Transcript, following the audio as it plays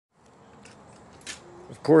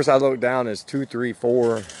Of course, I look down as 2, 3,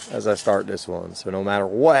 4 as I start this one. So no matter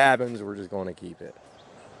what happens, we're just going to keep it.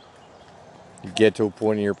 You get to a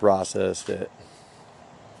point in your process that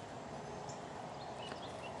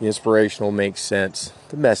the inspirational makes sense.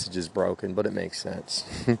 The message is broken, but it makes sense.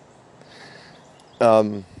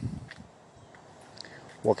 What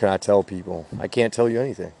can I tell people? I can't tell you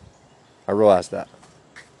anything. I realize that.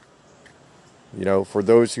 You know, for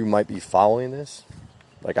those who might be following this,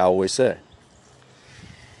 like I always say,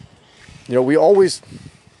 you know, we'll always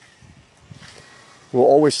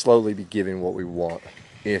slowly be given what we want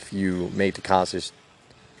if you make the conscious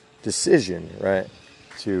decision, right,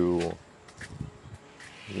 to,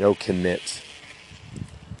 you know, commit.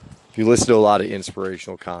 If you listen to a lot of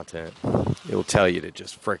inspirational content, it'll tell you to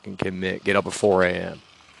just freaking commit. Get up at 4 a.m.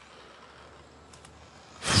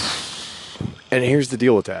 And here's the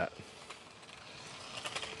deal with that.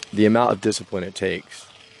 The amount of discipline it takes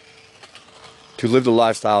to live the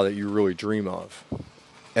lifestyle that you really dream of.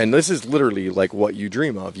 And this is literally like what you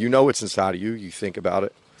dream of. You know it's inside of you. You think about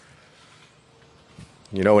it.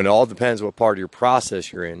 You know, and it all depends what part of your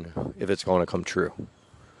process you're in if it's going to come true.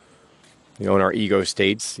 You know, in our ego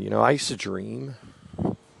states, you know, I used to dream.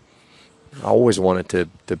 I always wanted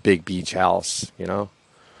the big beach house, you know.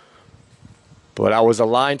 But I was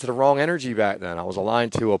aligned to the wrong energy back then. I was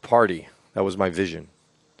aligned to a party. That was my vision.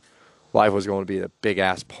 Life was going to be a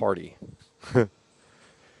big-ass party.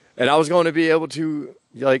 And I was going to be able to,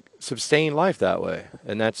 like, sustain life that way.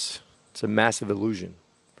 And it's a massive illusion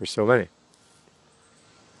for so many.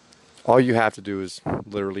 All you have to do is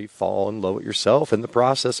literally fall in love with yourself in the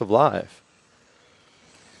process of life.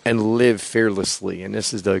 And live fearlessly. And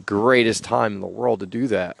this is the greatest time in the world to do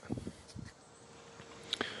that.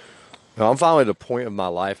 Now, I'm finally at a point of my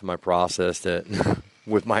life and my process that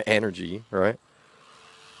with my energy, right,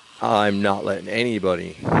 I'm not letting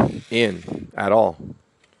anybody in at all.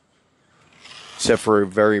 Except for a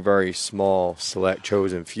very, very small, select,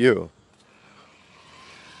 chosen few.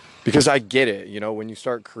 Because I get it, you know, when you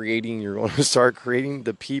start creating, you're going to start creating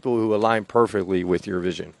the people who align perfectly with your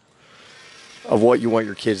vision of what you want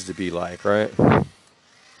your kids to be like, right?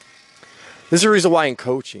 This is the reason why in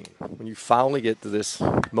coaching, when you finally get to this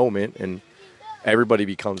moment and everybody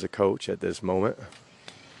becomes a coach at this moment,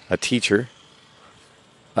 a teacher,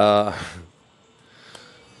 yeah,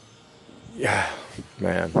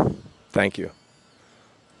 man, thank you.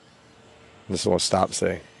 I just want to stop and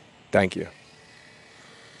say thank you.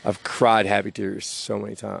 I've cried happy tears so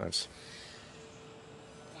many times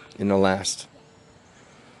in the last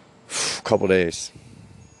couple days.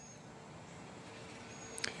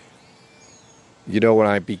 You know, when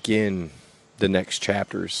I begin the next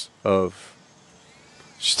chapters of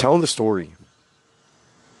just telling the story,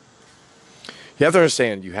 you have to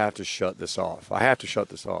understand you have to shut this off. I have to shut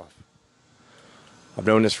this off. I've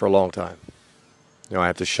known this for a long time. You know, I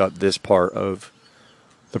have to shut this part of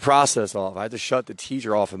the process off. I have to shut the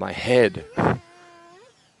teacher off in my head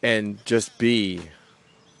and just be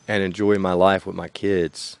and enjoy my life with my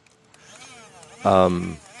kids.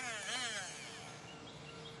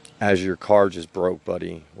 As your car just broke,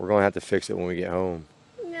 buddy. We're going to have to fix it when we get home.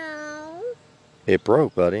 No. It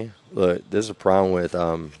broke, buddy. Look, this is a problem with,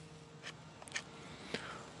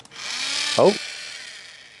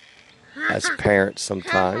 as parents,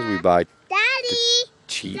 sometimes we buy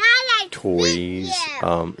cheap Dad, toys.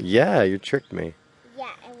 Yeah, you tricked me.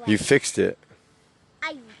 Yeah, You fixed it.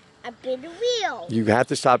 I bit the wheel. You have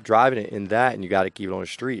to stop driving it in that, and you got to keep it on the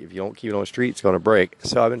street. If you don't keep it on the street, it's going to break.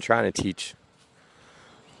 So I've been trying to teach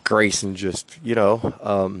Grayson just, you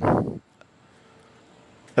know,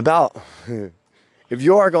 about if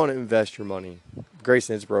you are going to invest your money,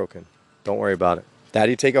 Grayson, it's broken. Don't worry about it.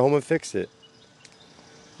 Daddy, take it home and fix it.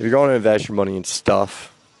 If you're going to invest your money in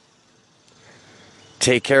stuff,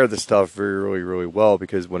 take care of the stuff really, really well,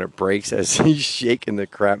 because when it breaks, as he's shaking the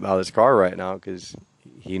crap out of his car right now, because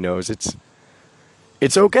he knows it's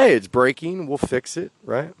okay. It's breaking. We'll fix it,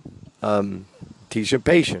 right? Teach him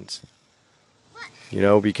patience. You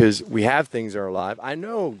know, because we have things in our life. I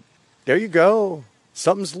know. There you go.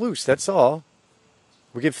 Something's loose. That's all.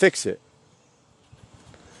 We can fix it.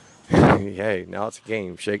 Hey, now it's a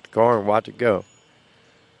game. Shake the car and watch it go.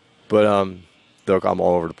 But, look, I'm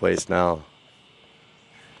all over the place now.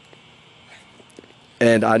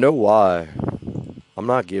 And I know why. I'm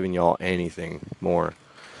not giving y'all anything more.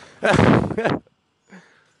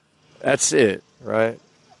 That's it, right?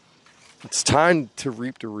 It's time to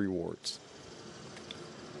reap the rewards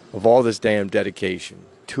of all this damn dedication.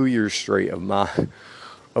 2 years straight of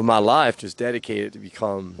my life just dedicated to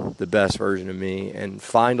become the best version of me and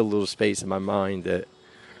find a little space in my mind that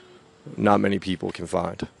not many people can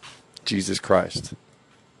find. Jesus Christ.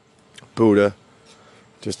 Buddha,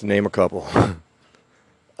 just to name a couple.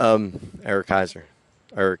 Eric Kaiser,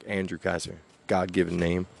 Eric Andrew Kaiser, God-given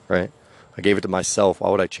name, right? I gave it to myself. Why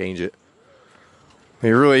would I change it? We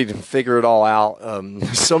really didn't figure it all out.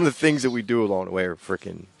 Some of the things that we do along the way are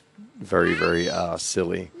freaking very, very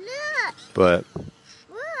silly. Look, But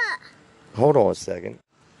look. hold on a second.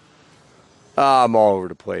 I'm all over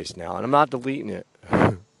the place now, and I'm not deleting it.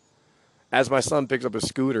 As my son picks up a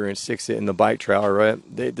scooter and sticks it in the bike trailer, right?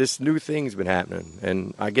 This new thing's been happening,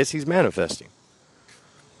 and I guess he's manifesting.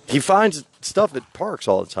 He finds stuff at parks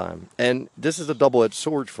all the time, and this is a double-edged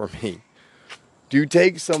sword for me. Do you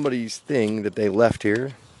take somebody's thing that they left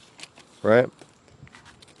here, right?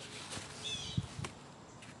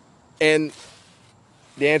 And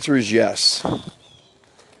the answer is yes.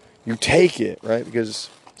 You take it, right? Because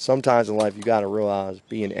sometimes in life you got to realize,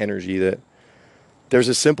 being energy, that there's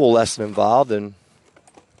a simple lesson involved, and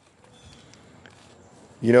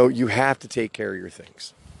you know, you have to take care of your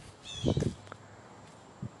things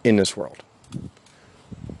in this world.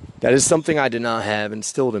 That is something I did not have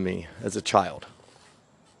instilled in me as a child.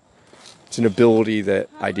 It's an ability that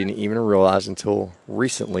I didn't even realize until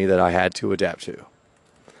recently that I had to adapt to.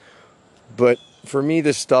 But for me,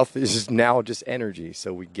 this stuff is now just energy,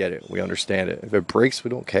 so we get it. We understand it. If it breaks, we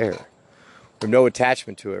don't care. We have no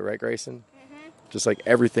attachment to it, right, Grayson? Mm-hmm. Just like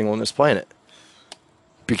everything on this planet.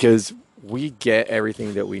 Because we get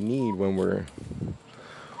everything that we need when we're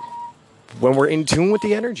in tune with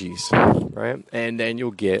the energies, right? And then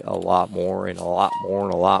you'll get a lot more and a lot more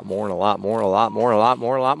and a lot more and a lot more and a lot more and a lot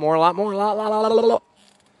more and a lot more and a lot more and a lot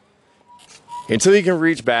until you can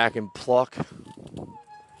reach back and pluck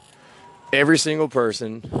every single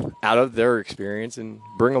person out of their experience and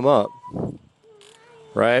bring them up,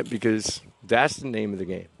 right? Because that's the name of the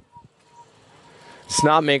game. It's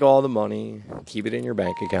not make all the money, keep it in your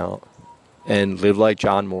bank account, and live like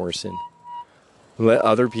John Morrison. Let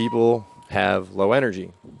other people have low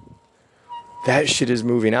energy. That shit is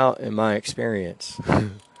moving out in my experience.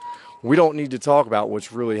 We don't need to talk about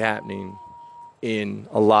what's really happening in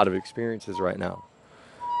a lot of experiences right now.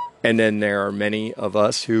 And then there are many of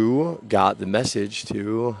us who got the message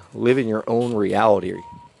to live in your own reality.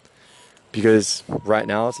 Because right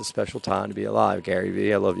now it's a special time to be alive. Gary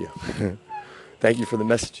V, I love you. Thank you for the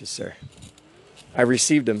messages, sir. I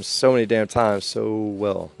received them so many damn times so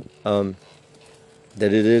well.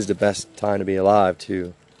 That it is the best time to be alive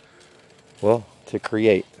to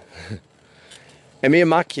create. And me and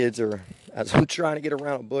my kids are, as I'm trying to get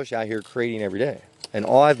around a bush out here creating every day. And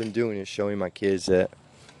all I've been doing is showing my kids that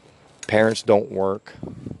parents don't work,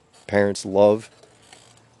 parents love,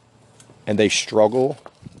 and they struggle.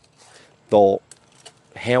 They'll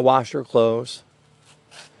hand wash their clothes.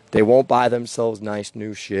 They won't buy themselves nice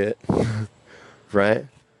new shit, right?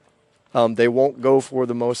 They won't go for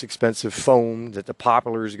the most expensive phone that the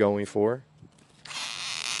popular is going for.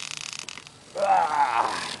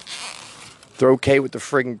 They're okay with the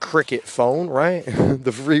friggin' Cricket phone, right?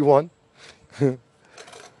 The free one.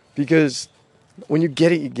 Because when you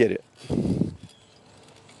get it, you get it.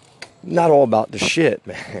 Not all about the shit,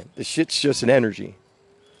 man. The shit's just an energy.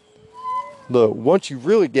 Look, once you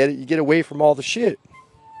really get it, you get away from all the shit.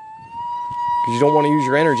 Because you don't want to use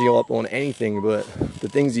your energy up on anything but the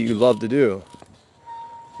things that you love to do.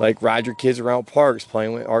 Like ride your kids around parks,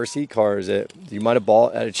 playing with RC cars that you might have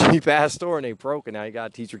bought at a cheap-ass store and they broke, and now you got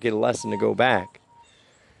to teach your kid a lesson to go back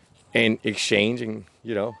and exchange and,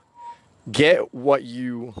 you know, get what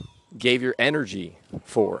you gave your energy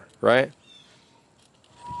for, right?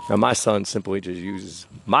 Now, my son simply just uses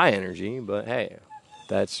my energy, but hey,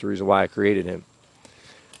 that's the reason why I created him.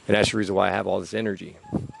 And that's the reason why I have all this energy.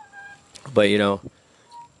 But, you know,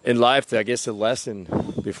 in life, I guess the lesson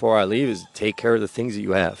before I leave is take care of the things that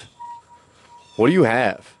you have. What do you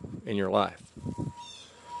have in your life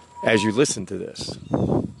as you listen to this?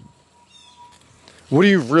 What do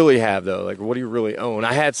you really have, though? Like, what do you really own?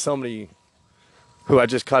 I had somebody who I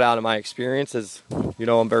just cut out of my experience, as you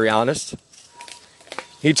know, I'm very honest.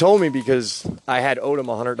 He told me because I had owed him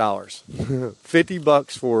 $100,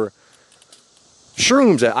 $50 for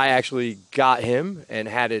shrooms that I actually got him and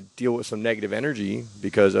had to deal with some negative energy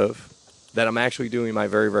because of that. I'm actually doing my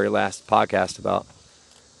very, very last podcast about,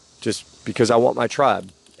 just because I want my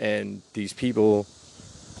tribe. And these people,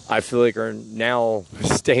 I feel like, are now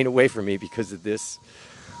staying away from me because of this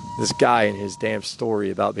guy and his damn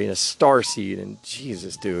story about being a starseed. And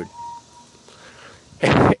Jesus, dude.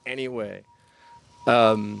 Anyway,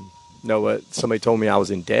 what somebody told me I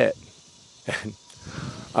was in debt. And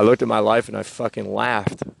I looked at my life and I fucking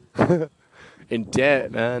laughed. In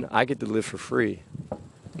debt, man, I get to live for free,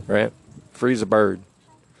 right? Free as a bird.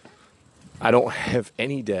 I don't have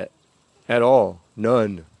any debt. At all.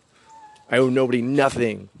 None. I owe nobody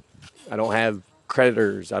nothing. I don't have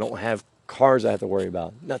creditors. I don't have cars I have to worry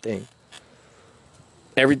about. Nothing.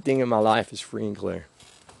 Everything in my life is free and clear.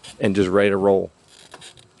 And just ready to roll.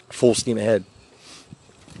 Full steam ahead.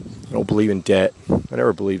 I don't believe in debt. I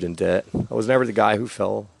never believed in debt. I was never the guy who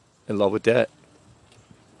fell in love with debt.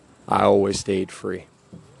 I always stayed free.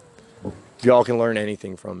 If y'all can learn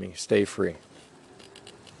anything from me, stay free.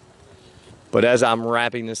 But as I'm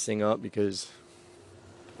wrapping this thing up, because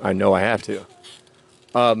I know I have to,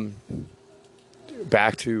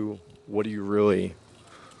 back to what do you really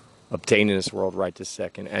obtain in this world right this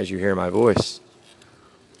second as you hear my voice?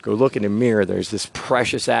 Go look in the mirror. There's this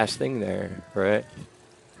precious ass thing there, right?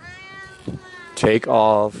 Take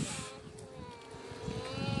off.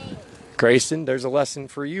 Grayson, there's a lesson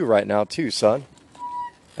for you right now too, son.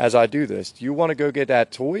 As I do this, do you want to go get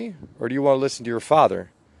that toy or do you want to listen to your father?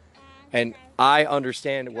 And I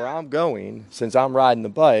understand where I'm going since I'm riding the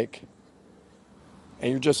bike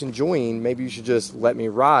and you're just enjoying. Maybe you should just let me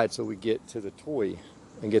ride so we get to the toy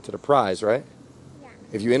and get to the prize, right? Yeah.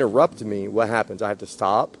 If you interrupt me, what happens? I have to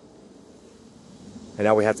stop and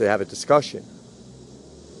now we have to have a discussion.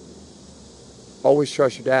 Always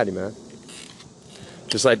trust your daddy, man.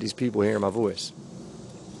 Just like these people hearing my voice.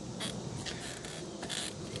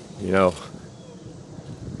 You know,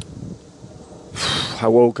 I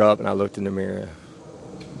woke up and I looked in the mirror.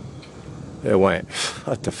 It went,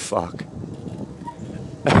 what the fuck?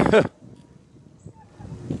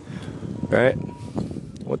 Right?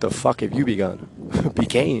 What the fuck have you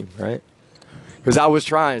became, right? Because I was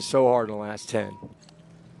trying so hard in the last 10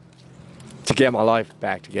 to get my life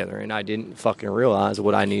back together, and I didn't fucking realize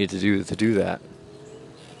what I needed to do that.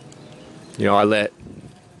 You know, I let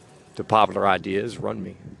the popular ideas run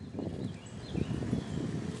me.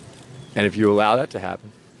 And if you allow that to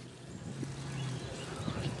happen,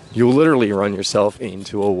 you'll literally run yourself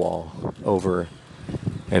into a wall over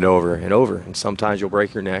and over and over. And sometimes you'll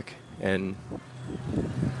break your neck, and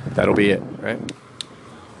that'll be it, right?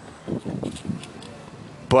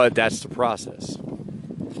 But that's the process.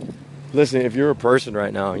 Listen, if you're a person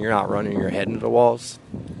right now and you're not running your head into the walls,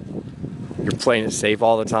 you're playing it safe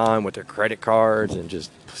all the time with their credit cards and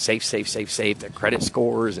just safe, their credit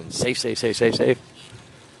scores and safe.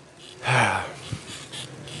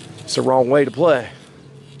 It's the wrong way to play.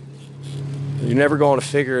 You're never going to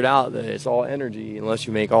figure it out that it's all energy unless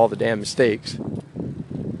you make all the damn mistakes.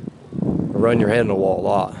 Run your head in the wall a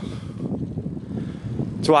lot.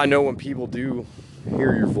 So I know when people do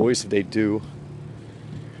hear your voice, if they do,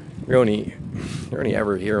 you're only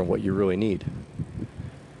ever hearing what you really need.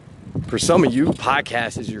 For some of you,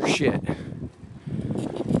 podcast is your shit.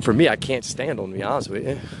 For me, I can't stand them, to be honest with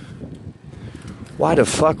you. Why the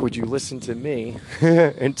fuck would you listen to me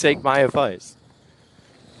and take my advice?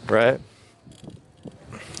 Right?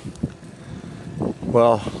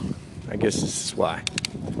 Well, I guess this is why.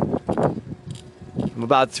 I'm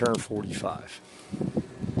about to turn 45.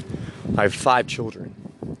 I have 5 children.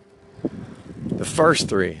 The first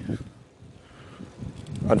 3,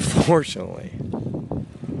 unfortunately,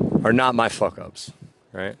 are not my fuck-ups,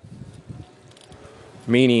 right?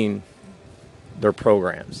 Meaning they're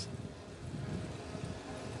programs.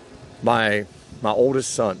 My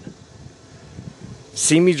oldest son,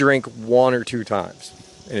 seen me drink 1 or 2 times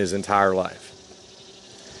in his entire life.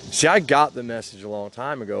 See, I got the message a long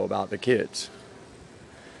time ago about the kids.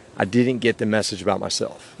 I didn't get the message about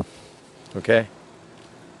myself. Okay?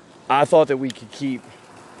 I thought that we could keep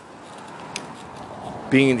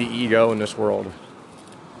being the ego in this world,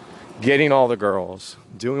 getting all the girls,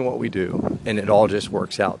 doing what we do, and it all just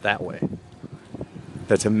works out that way.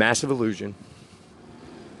 That's a massive illusion.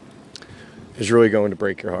 It's really going to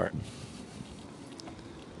break your heart.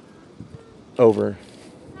 Over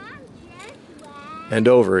and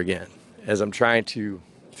over again. As I'm trying to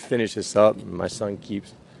finish this up, my son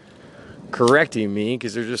keeps correcting me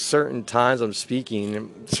because there's just certain times I'm speaking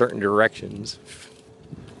in certain directions.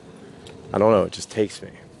 I don't know, it just takes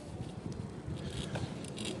me.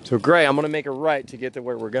 So Gray, I'm going to make a right to get to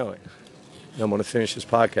where we're going. And I'm going to finish this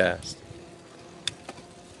podcast.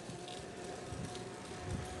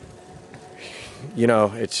 You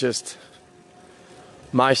know, it's just,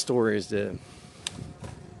 my story is the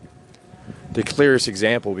clearest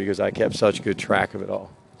example because I kept such good track of it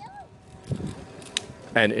all.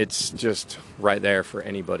 And it's just right there for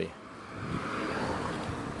anybody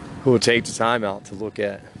who will take the time out to look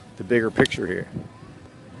at the bigger picture here.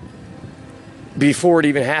 Before it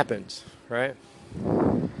even happens, right?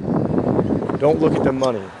 Don't look at the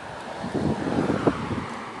money.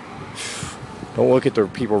 Don't look at the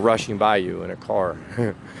people rushing by you in a car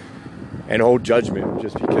and hold judgment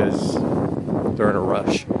just because they're in a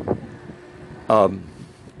rush.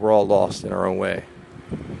 We're all lost in our own way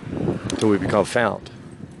until we become found.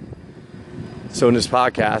 So in this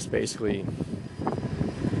podcast, basically,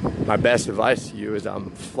 my best advice to you is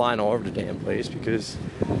I'm flying all over the damn place because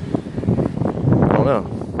I don't know.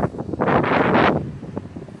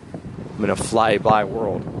 I'm in a fly-by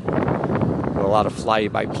world with a lot of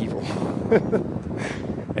fly-by people.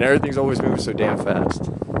 And everything's always moving so damn fast.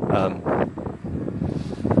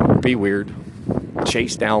 Be weird.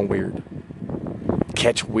 Chase down weird.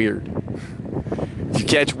 Catch weird. If you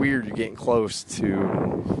catch weird, you're getting close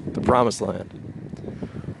to the promised land.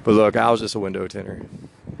 But look, I was just a window tinner.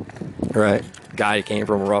 Right? Guy who came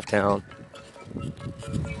from a rough town.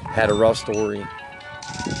 Had a rough story.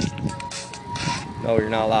 No, you're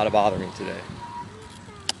not allowed to bother me today.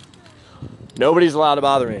 Nobody's allowed to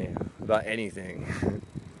bother me about anything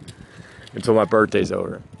until my birthday's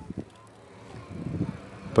over.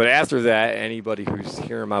 But after that, anybody who's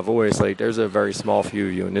hearing my voice, like, there's a very small few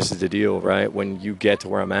of you, and this is the deal, right? When you get to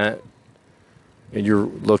where I'm at, and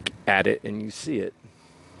you look at it and you see it,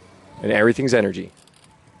 and everything's energy,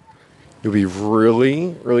 you'll be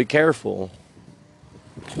really, really careful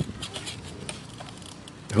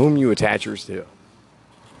whom you attach yours to.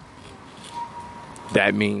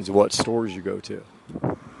 That means what stores you go to.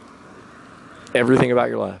 Everything about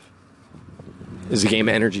your life is a game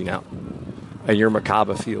of energy now. And your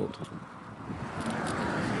Merkaba field.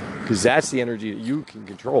 Because that's the energy that you can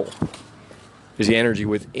control. Is the energy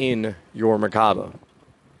within your Merkaba.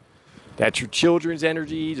 That's your children's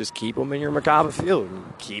energy. Just keep them in your Merkaba field.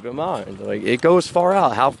 And keep them on. Like, it goes far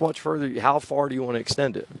out. How far do you want to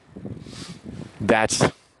extend it? That's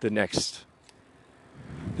the next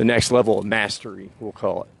level of mastery, we'll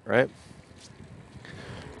call it, right?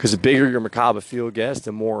 Because the bigger your Merkaba field gets,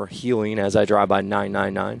 the more healing, as I drive by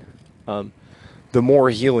 999, the more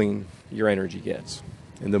healing your energy gets.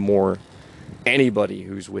 And the more anybody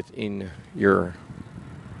who's within your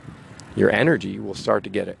energy will start to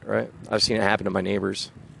get it, right? I've seen it happen to my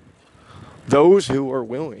neighbors. Those who are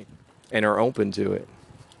willing and are open to it.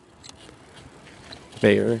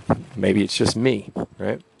 Maybe it's just me,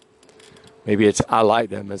 right? Maybe it's I like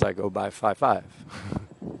them as I go by 5'5",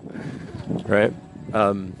 right?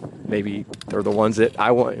 Maybe they're the ones that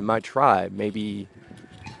I want in my tribe. Maybe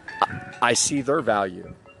I see their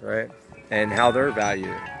value, right? And how their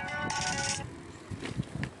value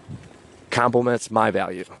complements my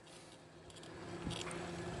value.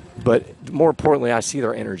 But more importantly, I see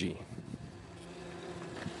their energy.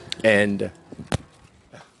 And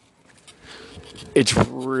it's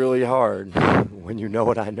really hard when you know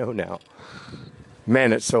what I know now.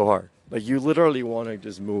 Man, it's so hard. Like, you literally want to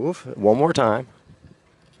just move one more time.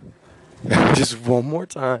 Just one more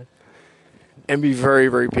time. And be very,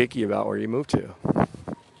 very picky about where you move to.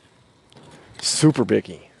 Super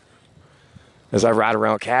picky. As I ride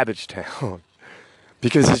around Cabbage Town.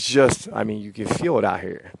 Because it's just, I mean, you can feel it out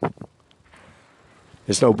here.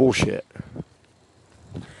 It's no bullshit.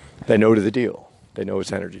 They know to the deal. They know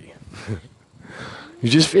it's energy. You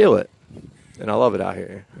just feel it. And I love it out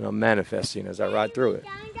here. And I'm manifesting as I ride through it.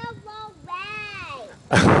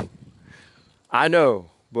 I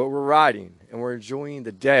know, but we're riding and we're enjoying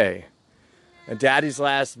the day. And Daddy's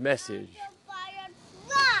last message.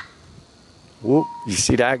 Whoop, you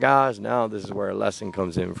see that, guys? Now this is where a lesson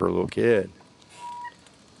comes in for a little kid.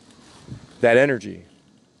 That energy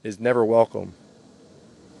is never welcome.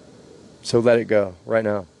 So let it go right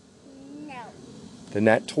now. No. Then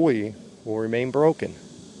that toy will remain broken.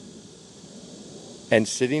 And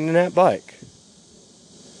sitting in that bike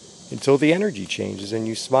until the energy changes and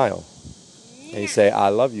you smile. And you say, I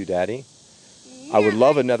love you, Daddy. I would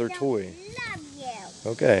love another toy. Love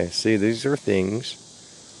you. Okay, see, these are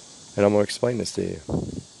things, and I'm going to explain this to you.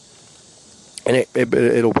 And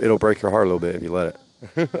it'll break your heart a little bit if you let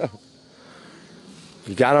it.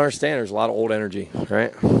 You got to understand there's a lot of old energy,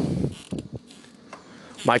 right?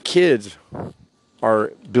 My kids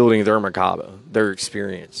are building their Merkaba, their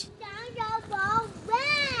experience.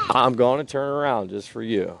 I'm going to turn around just for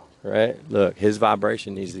you, right? Look, his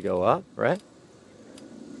vibration needs to go up, right?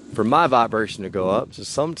 For my vibration to go up, so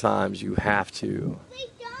sometimes you have to,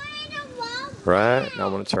 right? Now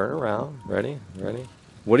I'm going to turn around. Ready? Ready?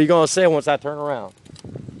 What are you going to say once I turn around?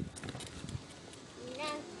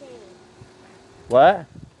 Nothing. What?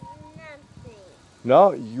 Nothing.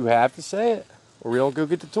 No, you have to say it, or we don't go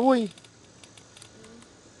get the toy.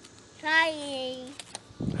 Trying.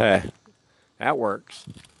 Hey, that works.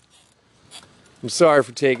 I'm sorry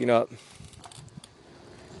for taking up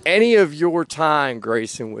any of your time,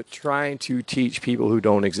 Grayson, with trying to teach people who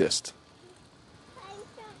don't exist.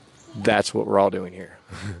 That's what we're all doing here.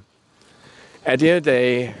 At the end of the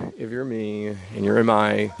day, if you're me and you're in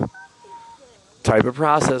my type of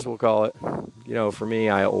process, we'll call it, for me,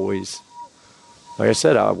 I always, like I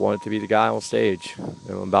said, I wanted to be the guy on stage.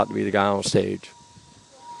 I'm about to be the guy on stage.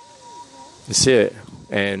 That's it.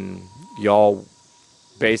 And y'all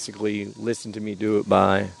basically listen to me do it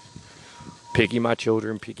by picking my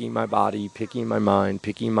children, picking my body, picking my mind,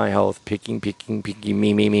 picking my health, picking me.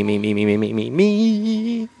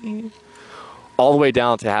 All the way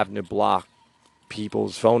down to having to block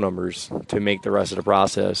people's phone numbers to make the rest of the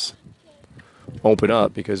process open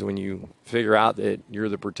up, because when you figure out that you're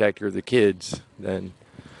the protector of the kids, then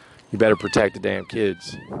you better protect the damn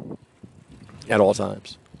kids at all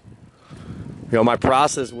times. My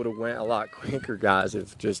process would have went a lot quicker, guys,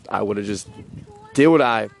 if I would have just did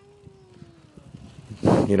what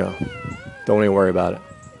don't even worry about it.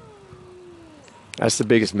 That's the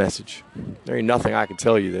biggest message. There ain't nothing I can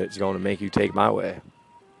tell you that's going to make you take my way.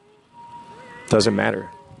 Doesn't matter.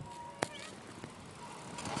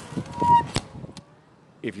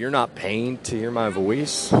 If you're not paying to hear my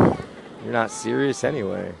voice, you're not serious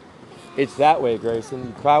anyway. It's that way, Grayson.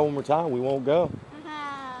 You cry one more time, we won't go.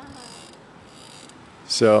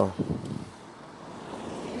 So,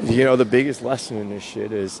 the biggest lesson in this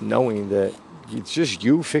shit is knowing that it's just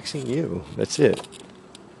you fixing you. That's it.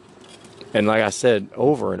 And like I said,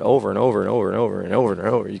 over and over and over and over and over and over and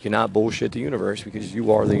over, you cannot bullshit the universe, because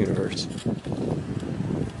you are the universe.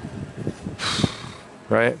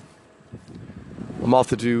 Right? I'm off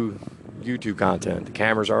to do YouTube content. The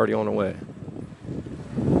camera's already on the way.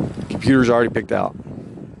 Computer's already picked out.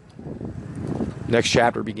 Next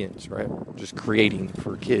chapter begins, right? Just creating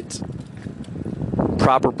for kids.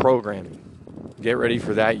 Proper programming. Get ready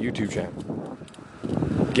for that YouTube channel.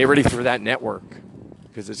 Get ready for that network,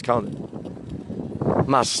 because it's coming. I'm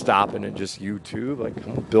not stopping at just YouTube. I'm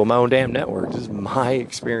going to build my own damn network. This is my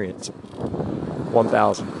experience.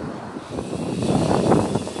 1,000.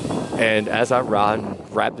 And as I ride and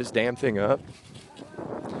wrap this damn thing up,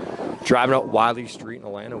 driving up Wiley Street in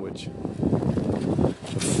Atlanta, which a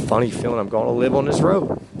funny feeling I'm going to live on this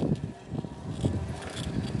road.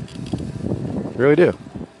 Really do.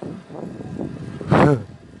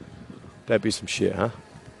 That'd be some shit, huh?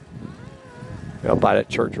 I'll buy that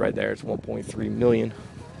church right there. It's 1.3 million.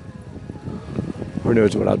 Who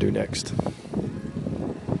knows what I'll do next?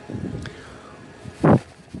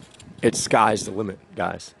 It's sky's the limit,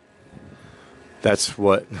 guys. That's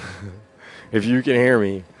what, if you can hear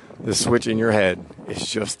me, the switch in your head is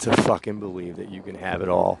just to fucking believe that you can have it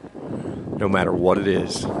all, no matter what it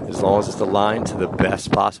is. As long as it's aligned to the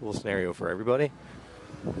best possible scenario for everybody,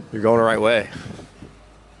 you're going the right way.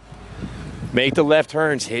 Make the left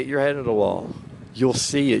turns, hit your head into the wall. You'll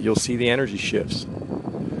see it. You'll see the energy shifts.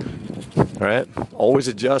 All right? Always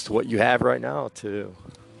adjust what you have right now to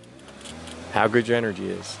how good your energy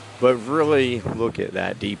is. But really look at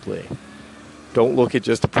that deeply. Don't look at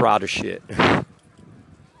just the proud of shit.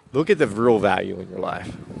 Look at the real value in your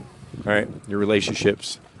life. All right? Your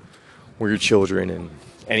relationships with your children and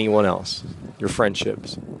anyone else. Your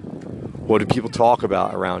friendships. What do people talk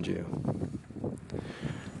about around you?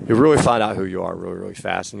 You'll really find out who you are really, really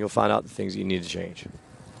fast, and you'll find out the things you need to change.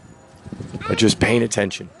 But just paying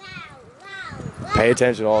attention. Pay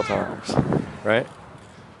attention at all times, right?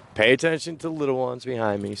 Pay attention to the little ones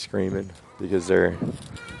behind me screaming, because they're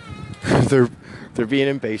being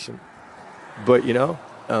impatient. But this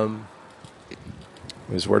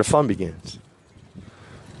is where the fun begins,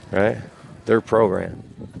 right? They're programmed.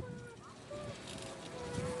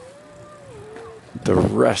 The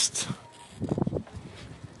rest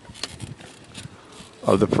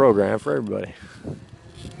of the program for everybody.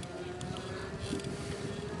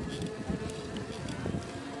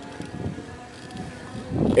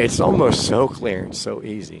 It's almost so clear and so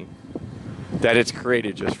easy that it's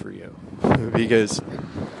created just for you. Because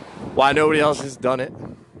why nobody else has done it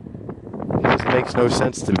just makes no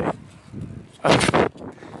sense to me.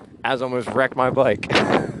 As I almost wrecked my bike.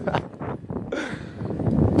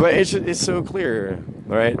 But it's so clear,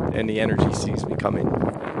 right? And the energy seems to be coming.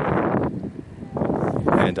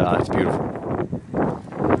 And it's beautiful.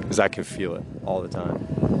 Because I can feel it all the time.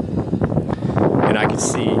 And I can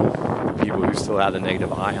see people who still have the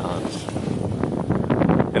negative ions.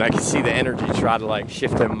 And I can see the energy try to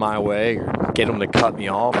shift them my way, or get them to cut me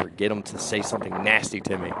off, or get them to say something nasty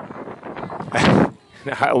to me. And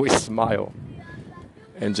I always smile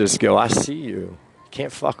and just go, I see you. You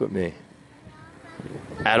can't fuck with me.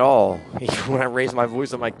 At all. Even when I raise my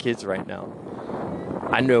voice at my kids right now.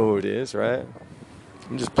 I know who it is, right?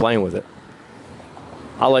 I'm just playing with it.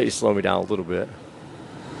 I'll let you slow me down a little bit.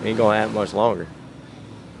 Ain't gonna happen much longer.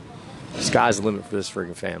 Sky's the limit for this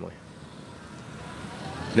freaking family.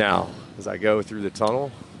 Now, as I go through the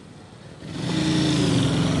tunnel,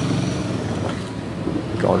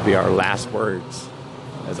 going to be our last words.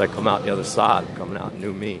 As I come out the other side, I'm coming out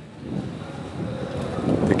new me.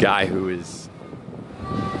 The guy who is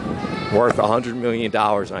worth $100 million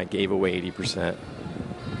and I gave away 80%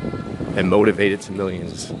 and motivated to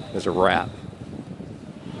millions as a rap.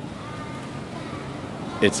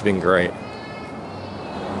 It's been great.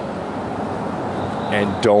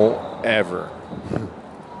 And don't ever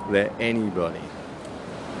let anybody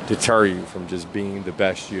deter you from just being the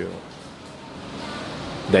best you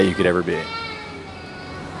that you could ever be.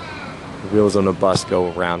 The wheels on the bus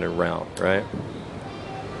go round and round, right?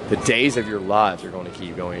 The days of your lives are going to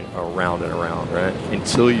keep going around and around, right?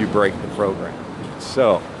 Until you break the program.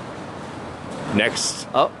 So, next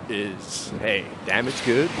up is, hey, damage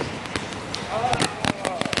good.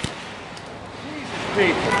 Jesus,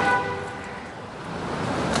 people.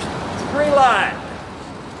 It's a green light.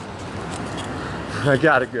 I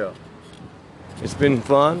gotta go. It's been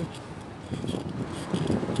fun.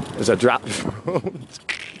 As I dropped the phone.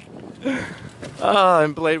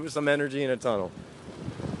 And played with some energy in a tunnel.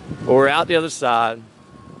 Well, we're out the other side,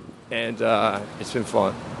 and it's been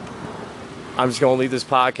fun. I'm just going to leave this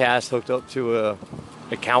podcast hooked up to a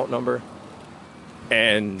account number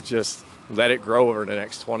and just let it grow over the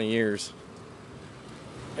next 20 years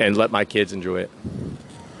and let my kids enjoy it,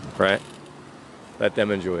 right? Let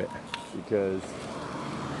them enjoy it, because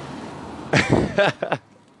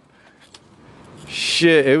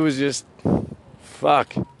shit, it was just,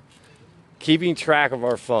 fuck, keeping track of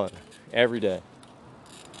our fun every day.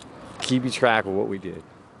 Keeping track of what we did.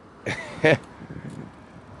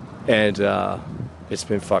 And it's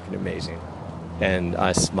been fucking amazing. And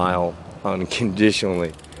I smile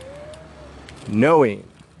unconditionally, knowing,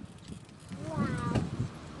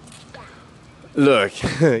 look,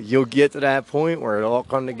 you'll get to that point where it all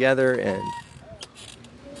come together and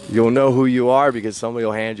you'll know who you are because somebody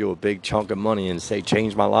will hand you a big chunk of money and say,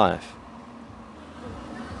 change my life.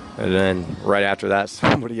 And then right after that,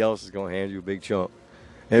 somebody else is going to hand you a big chunk.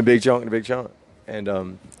 And a big chunk and a big chunk. And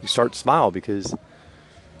you start to smile because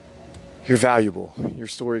you're valuable. Your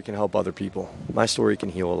story can help other people. My story can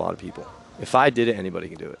heal a lot of people. If I did it, anybody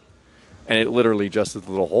can do it. And it literally just is a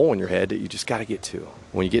little hole in your head that you just got to get to.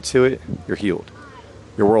 When you get to it, you're healed.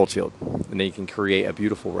 Your world's healed. And then you can create a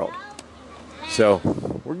beautiful world. So,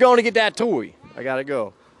 we're going to get that toy. I got to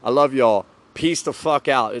go. I love y'all. Peace the fuck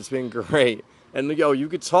out. It's been great. And yo, you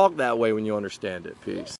could talk that way when you understand it. Peace.